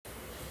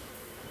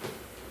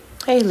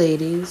Hey,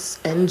 ladies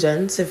and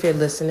gents, if you're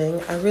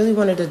listening, I really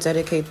wanted to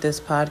dedicate this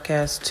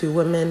podcast to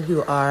women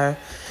who are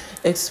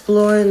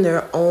exploring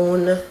their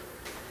own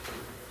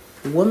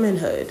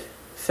womanhood,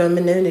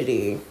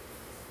 femininity,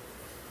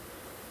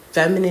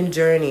 feminine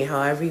journey,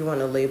 however you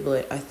want to label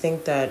it. I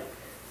think that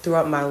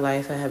throughout my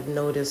life, I have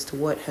noticed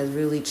what has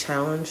really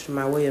challenged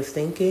my way of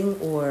thinking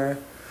or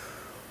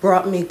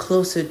brought me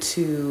closer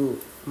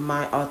to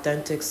my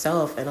authentic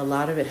self. And a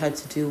lot of it had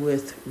to do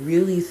with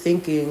really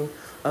thinking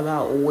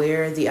about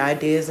where the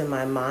ideas in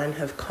my mind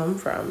have come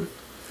from.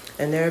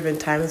 And there have been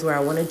times where I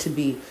wanted to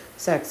be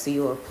sexy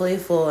or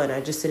playful, and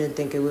I just didn't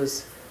think it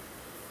was,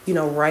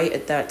 right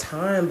at that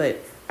time. But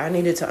I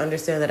needed to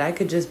understand that I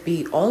could just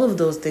be all of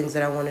those things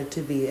that I wanted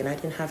to be, and I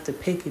didn't have to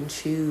pick and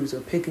choose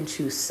or pick and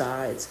choose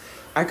sides.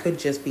 I could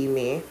just be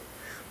me.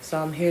 So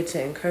I'm here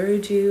to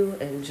encourage you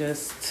and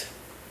just,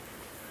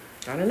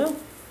 I don't know,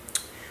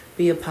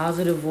 be a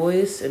positive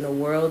voice in a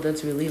world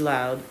that's really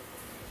loud.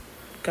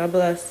 God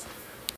bless.